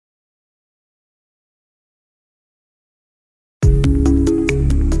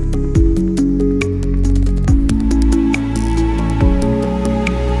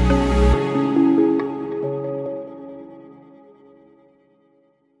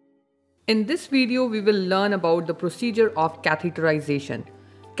In this video, we will learn about the procedure of catheterization.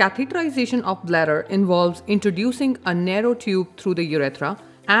 Catheterization of bladder involves introducing a narrow tube through the urethra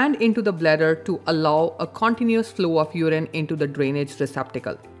and into the bladder to allow a continuous flow of urine into the drainage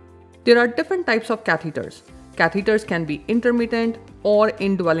receptacle. There are different types of catheters. Catheters can be intermittent or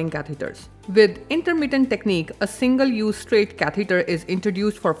indwelling catheters. With intermittent technique, a single-use straight catheter is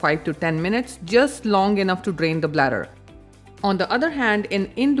introduced for 5 to 10 minutes, just long enough to drain the bladder. On the other hand,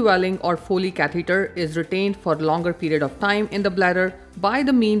 an indwelling or Foley catheter is retained for a longer period of time in the bladder by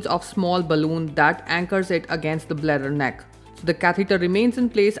the means of small balloon that anchors it against the bladder neck. So the catheter remains in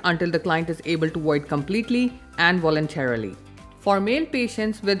place until the client is able to void completely and voluntarily. For male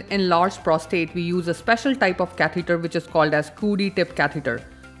patients with enlarged prostate, we use a special type of catheter which is called as Cootie tip catheter.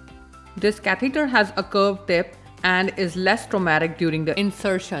 This catheter has a curved tip and is less traumatic during the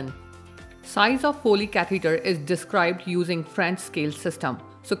insertion. Size of Foley catheter is described using French scale system.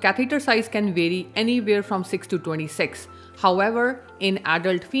 So catheter size can vary anywhere from 6 to 26. However, in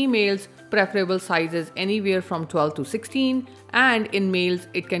adult females, preferable size is anywhere from 12 to 16, and in males,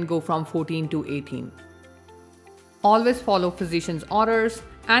 it can go from 14 to 18. Always follow physician's orders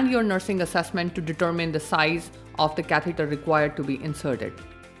and your nursing assessment to determine the size of the catheter required to be inserted.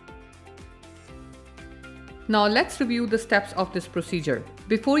 Now let's review the steps of this procedure.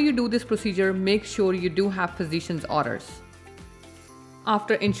 Before you do this procedure, make sure you do have physician's orders.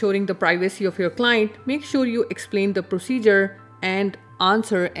 After ensuring the privacy of your client, make sure you explain the procedure and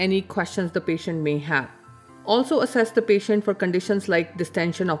answer any questions the patient may have. Also assess the patient for conditions like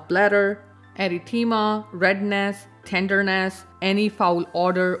distension of bladder, erythema, redness, tenderness, any foul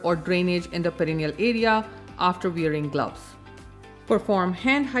odor or drainage in the perineal area after wearing gloves. Perform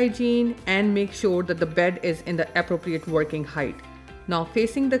hand hygiene and make sure that the bed is in the appropriate working height. Now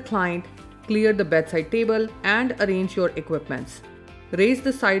facing the client, clear the bedside table and arrange your equipments. Raise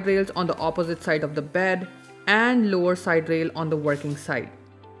the side rails on the opposite side of the bed and lower side rail on the working side.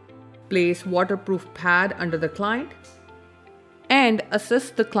 Place waterproof pad under the client and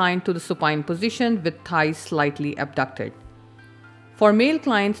assist the client to the supine position with thighs slightly abducted. For male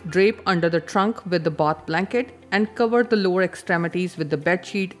clients, drape under the trunk with the bath blanket and cover the lower extremities with the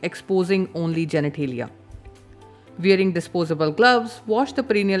bedsheet, exposing only genitalia. Wearing disposable gloves, wash the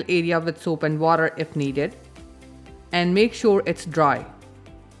perineal area with soap and water if needed, and make sure it's dry.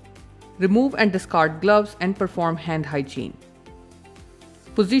 Remove and discard gloves and perform hand hygiene.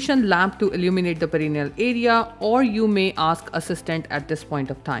 Position lamp to illuminate the perineal area, or you may ask assistant at this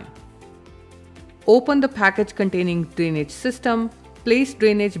point of time. Open the package containing drainage system. Place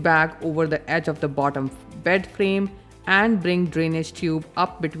drainage bag over the edge of the bottom bed frame and bring drainage tube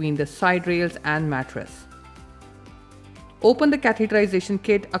up between the side rails and mattress. Open the catheterization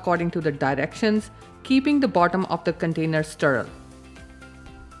kit according to the directions, keeping the bottom of the container sterile.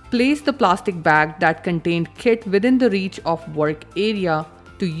 Place the plastic bag that contained kit within the reach of work area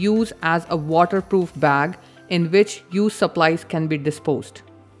to use as a waterproof bag in which used supplies can be disposed.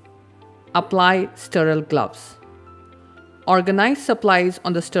 Apply sterile gloves. Organize supplies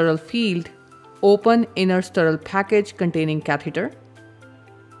on the sterile field. Open inner sterile package containing catheter.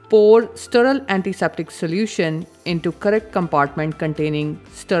 Pour sterile antiseptic solution into correct compartment containing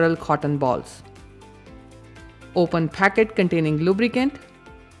sterile cotton balls. Open packet containing lubricant.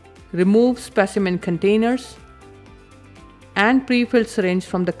 Remove specimen containers and pre-filled syringe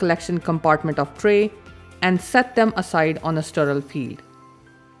from the collection compartment of tray and set them aside on a sterile field.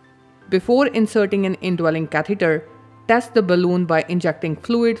 Before inserting an indwelling catheter, test the balloon by injecting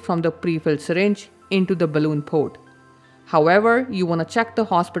fluid from the pre-filled syringe into the balloon port. However, you want to check the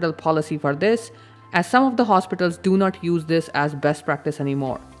hospital policy for this, as some of the hospitals do not use this as best practice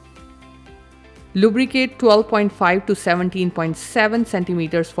anymore. Lubricate 12.5 to 17.7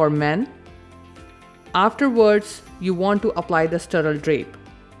 centimeters for men. Afterwards, you want to apply the sterile drape.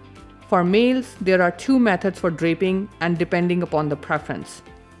 For males, there are two methods for draping and depending upon the preference.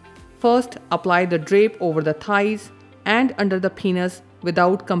 First, apply the drape over the thighs and under the penis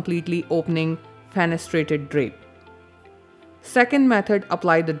without completely opening fenestrated drape. Second method,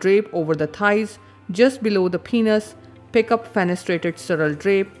 apply the drape over the thighs just below the penis, pick up fenestrated sterile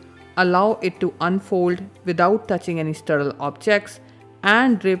drape, allow it to unfold without touching any sterile objects,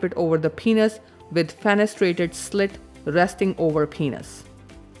 and drape it over the penis with fenestrated slit resting over penis.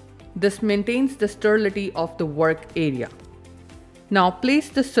 This maintains the sterility of the work area. Now place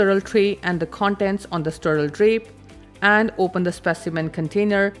the sterile tray and the contents on the sterile drape and open the specimen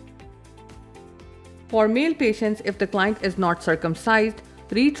container. For male patients, if the client is not circumcised,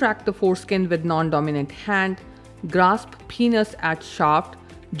 retract the foreskin with non-dominant hand, grasp penis at shaft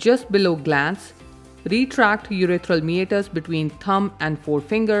just below glans, retract urethral meatus between thumb and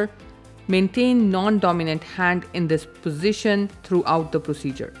forefinger, Maintain non-dominant hand in this position throughout the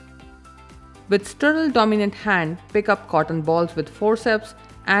procedure. With sterile dominant hand, pick up cotton balls with forceps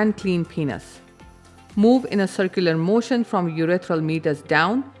and clean penis. Move in a circular motion from urethral meatus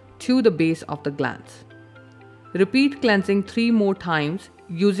down to the base of the glans. Repeat cleansing 3 more times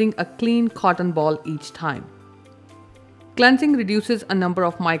using a clean cotton ball each time. Cleansing reduces a number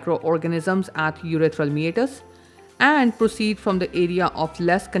of microorganisms at urethral meatus and proceed from the area of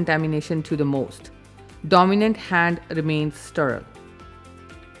less contamination to the most. Dominant hand remains sterile.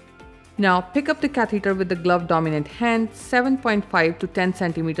 Now pick up the catheter with the gloved dominant hand 7.5 to 10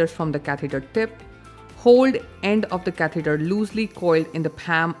 centimeters from the catheter tip. Hold end of the catheter loosely coiled in the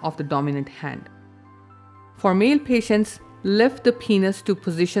palm of the dominant hand. For male patients, lift the penis to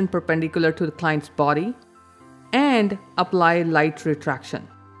position perpendicular to the client's body and apply light retraction.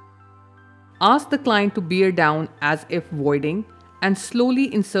 Ask the client to bear down as if voiding and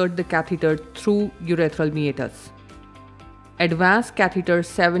slowly insert the catheter through urethral meatus. Advance catheter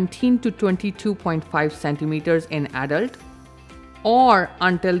 17 to 22.5 centimeters in adult or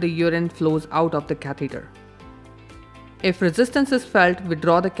until the urine flows out of the catheter. If resistance is felt,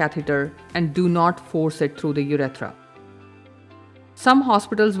 withdraw the catheter and do not force it through the urethra. Some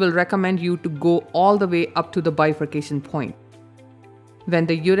hospitals will recommend you to go all the way up to the bifurcation point. When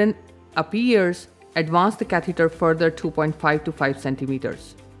the urine appears, advance the catheter further 2.5 to 5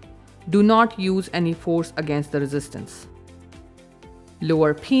 centimeters. Do not use any force against the resistance.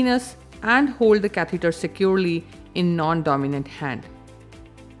 Lower penis and hold the catheter securely in non-dominant hand.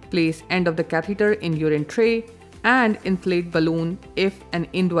 Place end of the catheter in urine tray and inflate balloon if an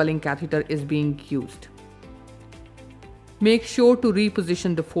indwelling catheter is being used. Make sure to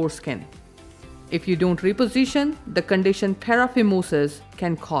reposition the foreskin. If you don't reposition, the condition paraphimosis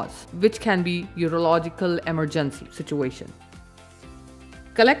can cause, which can be urological emergency situation.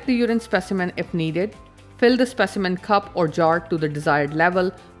 Collect the urine specimen if needed. Fill the specimen cup or jar to the desired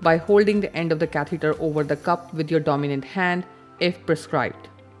level by holding the end of the catheter over the cup with your dominant hand if prescribed.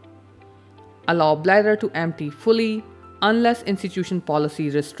 Allow bladder to empty fully unless institution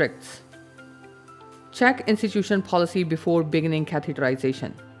policy restricts. Check institution policy before beginning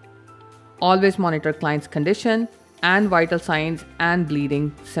catheterization. Always monitor client's condition and vital signs and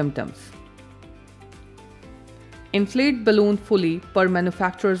bleeding symptoms. Inflate balloon fully per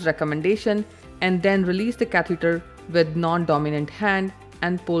manufacturer's recommendation and then release the catheter with non-dominant hand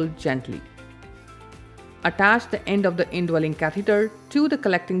and pull gently. Attach the end of the indwelling catheter to the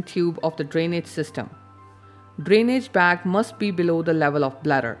collecting tube of the drainage system. Drainage bag must be below the level of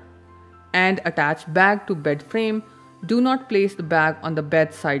bladder. And attach bag to bed frame. Do not place the bag on the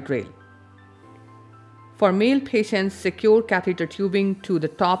bedside rail. For male patients, secure catheter tubing to the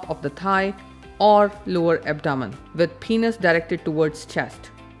top of the thigh or lower abdomen with penis directed towards chest.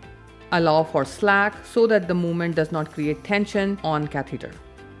 Allow for slack so that the movement does not create tension on catheter.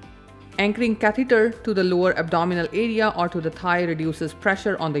 Anchoring catheter to the lower abdominal area or to the thigh reduces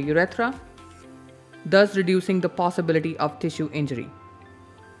pressure on the urethra, thus reducing the possibility of tissue injury.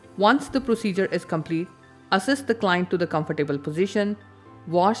 Once the procedure is complete, assist the client to the comfortable position.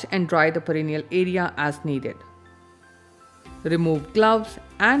 Wash and dry the perineal area as needed. Remove gloves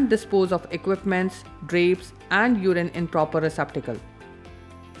and dispose of equipments, drapes, and urine in proper receptacle.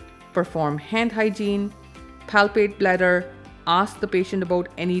 Perform hand hygiene, palpate bladder, ask the patient about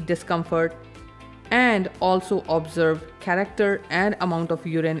any discomfort, and also observe character and amount of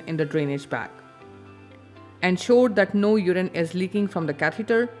urine in the drainage bag. Ensure that no urine is leaking from the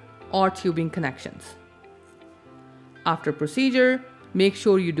catheter or tubing connections. After procedure, make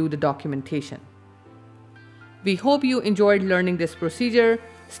sure you do the documentation. We hope you enjoyed learning this procedure.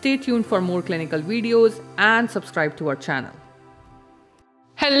 Stay tuned for more clinical videos and subscribe to our channel.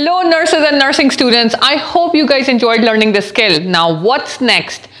 Hello nurses and nursing students. I hope you guys enjoyed learning this skill. Now what's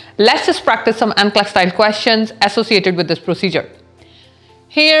next? Let's just practice some NCLEX style questions associated with this procedure.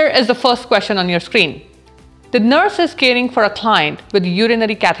 Here is the first question on your screen. The nurse is caring for a client with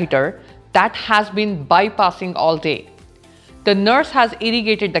urinary catheter that has been bypassing all day. The nurse has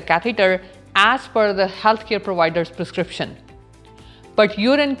irrigated the catheter as per the healthcare provider's prescription, but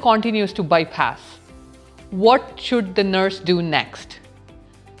urine continues to bypass. What should the nurse do next?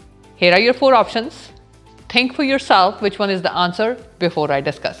 Here are your 4 options. Think for yourself which one is the answer before I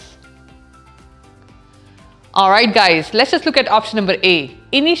discuss. Alright guys, let's just look at option number A.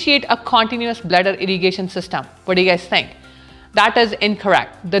 Initiate a continuous bladder irrigation system. What do you guys think? That is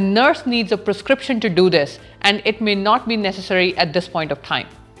incorrect. The nurse needs a prescription to do this and it may not be necessary at this point of time.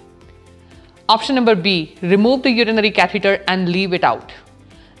 Option number B, remove the urinary catheter and leave it out.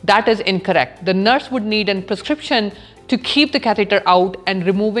 That is incorrect. The nurse would need a prescription to keep the catheter out, and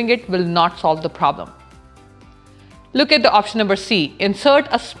removing it will not solve the problem. Look at the option number C, insert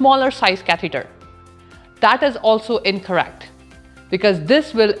a smaller size catheter. That is also incorrect because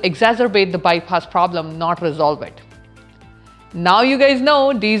this will exacerbate the bypass problem, not resolve it. Now you guys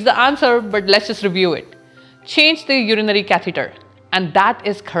know these are the answer, but let's just review it. Change the urinary catheter, and that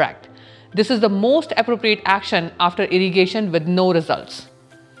is correct. This is the most appropriate action after irrigation with no results,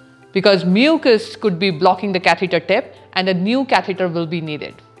 because mucus could be blocking the catheter tip and a new catheter will be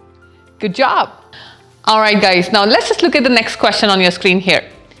needed. Good job. Alright guys, now let's just look at the next question on your screen here.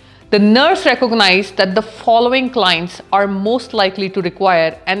 The nurse recognized that the following clients are most likely to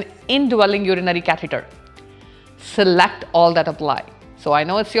require an indwelling urinary catheter. Select all that apply. So I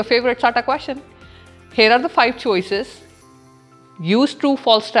know it's your favorite SATA question. Here are the 5 choices. Use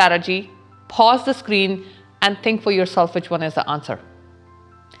true-false strategy, pause the screen and think for yourself which one is the answer.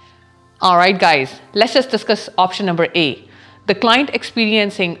 Alright guys, let's just discuss option number A. The client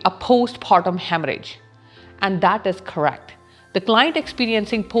experiencing a postpartum hemorrhage. And that is correct. The client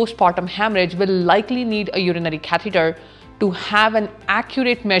experiencing postpartum hemorrhage will likely need a urinary catheter to have an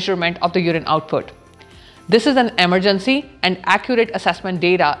accurate measurement of the urine output. This is an emergency and accurate assessment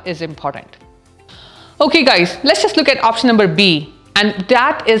data is important. Okay guys, let's just look at option number B, and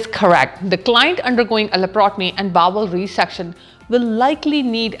that is correct. The client undergoing a laparotomy and bowel resection will likely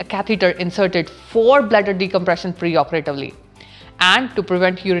need a catheter inserted for bladder decompression preoperatively and to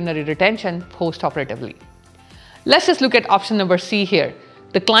prevent urinary retention postoperatively. Let's just look at option number C here.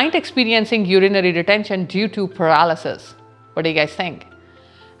 The client experiencing urinary retention due to paralysis. What do you guys think?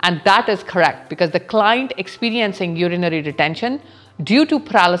 And that is correct because the client experiencing urinary retention due to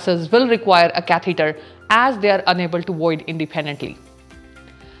paralysis will require a catheter as they are unable to void independently.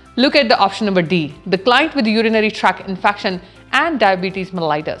 Look at the option number D. The client with urinary tract infection and diabetes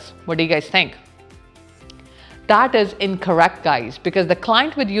mellitus. What do you guys think? That is incorrect guys, because the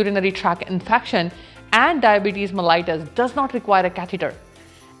client with urinary tract infection and diabetes mellitus does not require a catheter,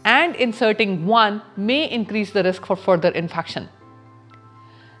 and inserting one may increase the risk for further infection.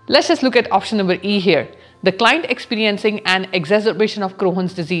 Let's just look at option number E here. The client experiencing an exacerbation of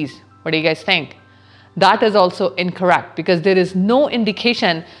Crohn's disease. What do you guys think? That is also incorrect because there is no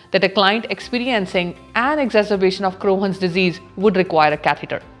indication that a client experiencing an exacerbation of Crohn's disease would require a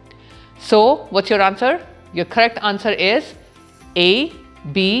catheter. So what's your answer? Your correct answer is A,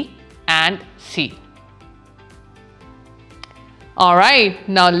 B, and C. Alright,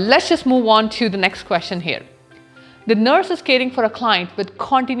 now let's just move on to the next question here. The nurse is caring for a client with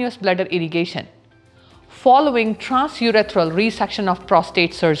continuous bladder irrigation following transurethral resection of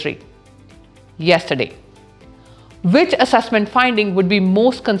prostate surgery yesterday. Which assessment finding would be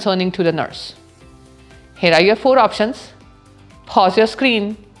most concerning to the nurse? Here are your 4 options. Pause your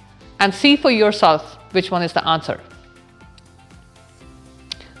screen and see for yourself which one is the answer.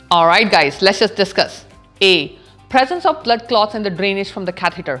 Alright guys, let's just discuss. A. Presence of blood clots in the drainage from the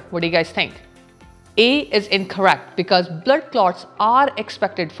catheter. What do you guys think? A is incorrect because blood clots are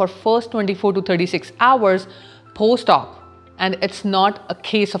expected for first 24 to 36 hours post-op, and it's not a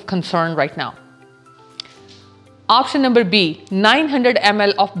case of concern right now. Option number B, 900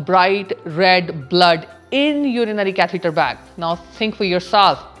 ml of bright red blood in urinary catheter bag. Now think for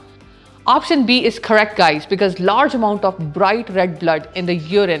yourself. Option B is correct guys, because large amount of bright red blood in the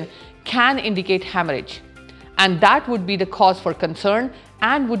urine can indicate hemorrhage, and that would be the cause for concern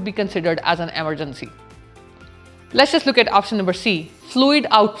and would be considered as an emergency. Let's just look at option number C, fluid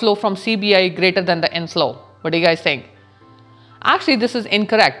outflow from CBI greater than the inflow. What do you guys think? Actually, this is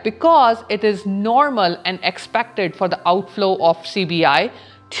incorrect because it is normal and expected for the outflow of CBI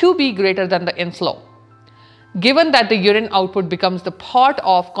to be greater than the inflow, given that the urine output becomes the part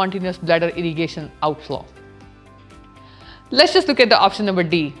of continuous bladder irrigation outflow. Let's just look at the option number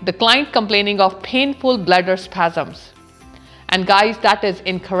D, the client complaining of painful bladder spasms. And guys, that is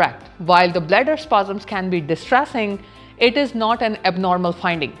incorrect. While the bladder spasms can be distressing, it is not an abnormal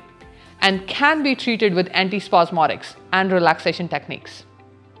finding and can be treated with antispasmodics and relaxation techniques.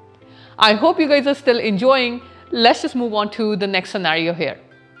 I hope you guys are still enjoying. Let's just move on to the next scenario here.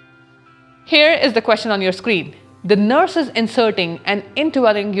 Here is the question on your screen. The nurse is inserting an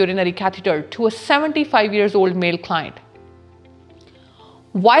indwelling urinary catheter to a 75-year-old male client.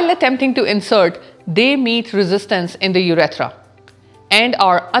 While attempting to insert, they meet resistance in the urethra and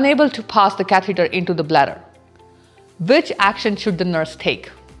are unable to pass the catheter into the bladder. Which action should the nurse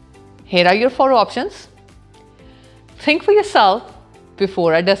take? Here are your 4 options. Think for yourself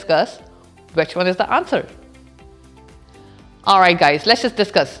before I discuss which one is the answer. Alright guys, let's just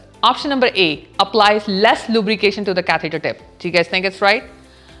discuss. Option number A, applies less lubrication to the catheter tip. Do you guys think it's right?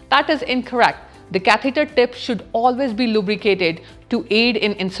 That is incorrect the catheter tip should always be lubricated to aid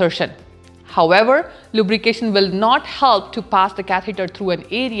in insertion. However, lubrication will not help to pass the catheter through an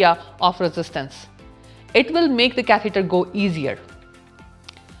area of resistance. It will make the catheter go easier.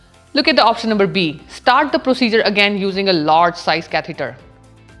 Look at the option number B. Start the procedure again using a large size catheter.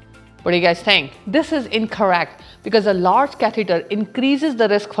 What do you guys think? This is incorrect because a large catheter increases the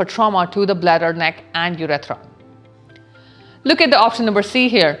risk for trauma to the bladder, neck and urethra. Look at the option number C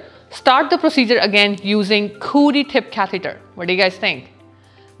here. Start the procedure again using Cootie tip catheter. What do you guys think?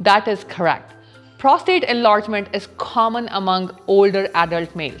 That is correct. Prostate enlargement is common among older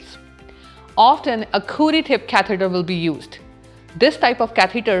adult males. Often a Cootie tip catheter will be used. This type of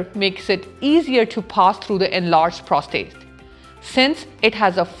catheter makes it easier to pass through the enlarged prostate, since it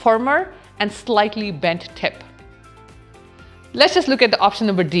has a firmer and slightly bent tip. Let's just look at the option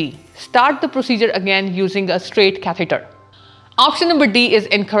number D. Start the procedure again using a straight catheter. Option number D is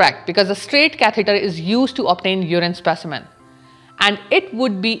incorrect because a straight catheter is used to obtain urine specimen, and it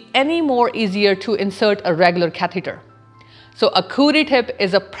would be any more easier to insert a regular catheter. So a Cootie tip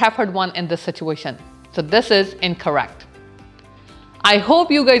is a preferred one in this situation. So this is incorrect. I hope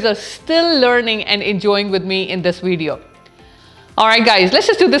you guys are still learning and enjoying with me in this video. Alright guys, let's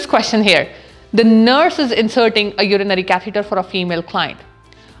just do this question here. The nurse is inserting a urinary catheter for a female client.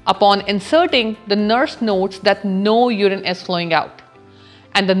 Upon inserting, the nurse notes that no urine is flowing out,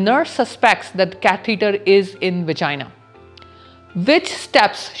 and the nurse suspects that the catheter is in vagina. Which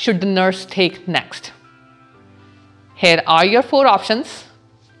steps should the nurse take next? Here are your 4 options.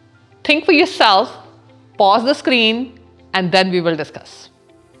 Think for yourself, pause the screen, and then we will discuss.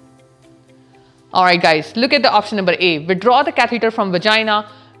 Alright guys, look at the option number A. Withdraw the catheter from vagina,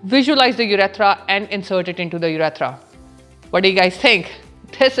 visualize the urethra and insert it into the urethra. What do you guys think?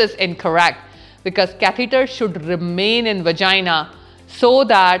 This is incorrect because catheter should remain in vagina so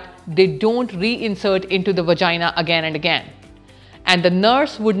that they don't reinsert into the vagina again and again. And the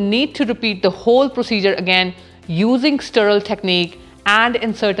nurse would need to repeat the whole procedure again using sterile technique and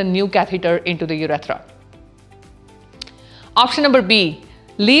insert a new catheter into the urethra. Option number B.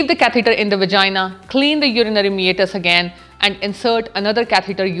 Leave the catheter in the vagina, clean the urinary meatus again and insert another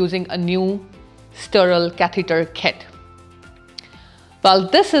catheter using a new sterile catheter kit. Well,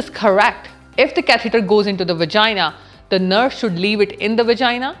 this is correct. If the catheter goes into the vagina, the nurse should leave it in the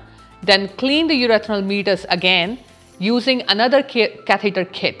vagina, then clean the urethral meatus again using another catheter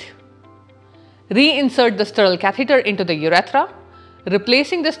kit. Reinsert the sterile catheter into the urethra,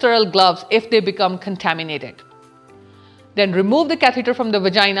 replacing the sterile gloves if they become contaminated. Then remove the catheter from the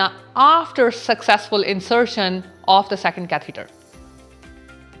vagina after successful insertion of the second catheter.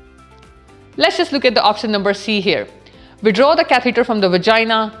 Let's just look at the option number C here. Withdraw the catheter from the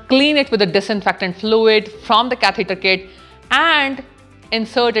vagina, clean it with a disinfectant fluid from the catheter kit and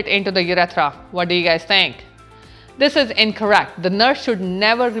insert it into the urethra. What do you guys think? This is incorrect. The nurse should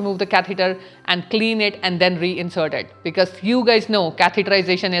never remove the catheter and clean it and then reinsert it because you guys know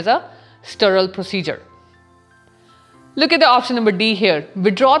catheterization is a sterile procedure. Look at the option number D here.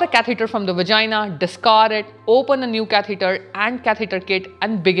 Withdraw the catheter from the vagina, discard it, open a new catheter and catheter kit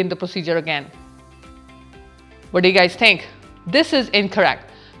and begin the procedure again. What do you guys think? This is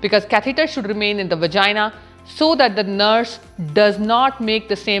incorrect because catheter should remain in the vagina so that the nurse does not make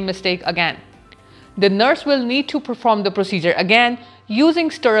the same mistake again. The nurse will need to perform the procedure again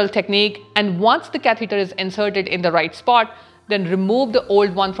using sterile technique, and once the catheter is inserted in the right spot, then remove the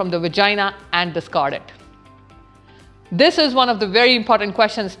old one from the vagina and discard it. This is one of the very important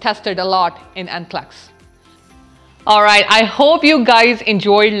questions tested a lot in NCLEX. Alright, I hope you guys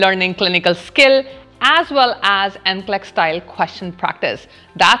enjoyed learning clinical skill as well as NCLEX style question practice.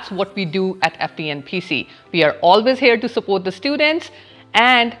 That's what we do at FTNPC. We are always here to support the students,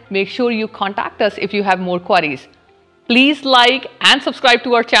 and make sure you contact us if you have more queries. Please like and subscribe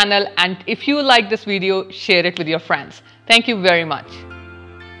to our channel, and if you like this video, share it with your friends. Thank you very much.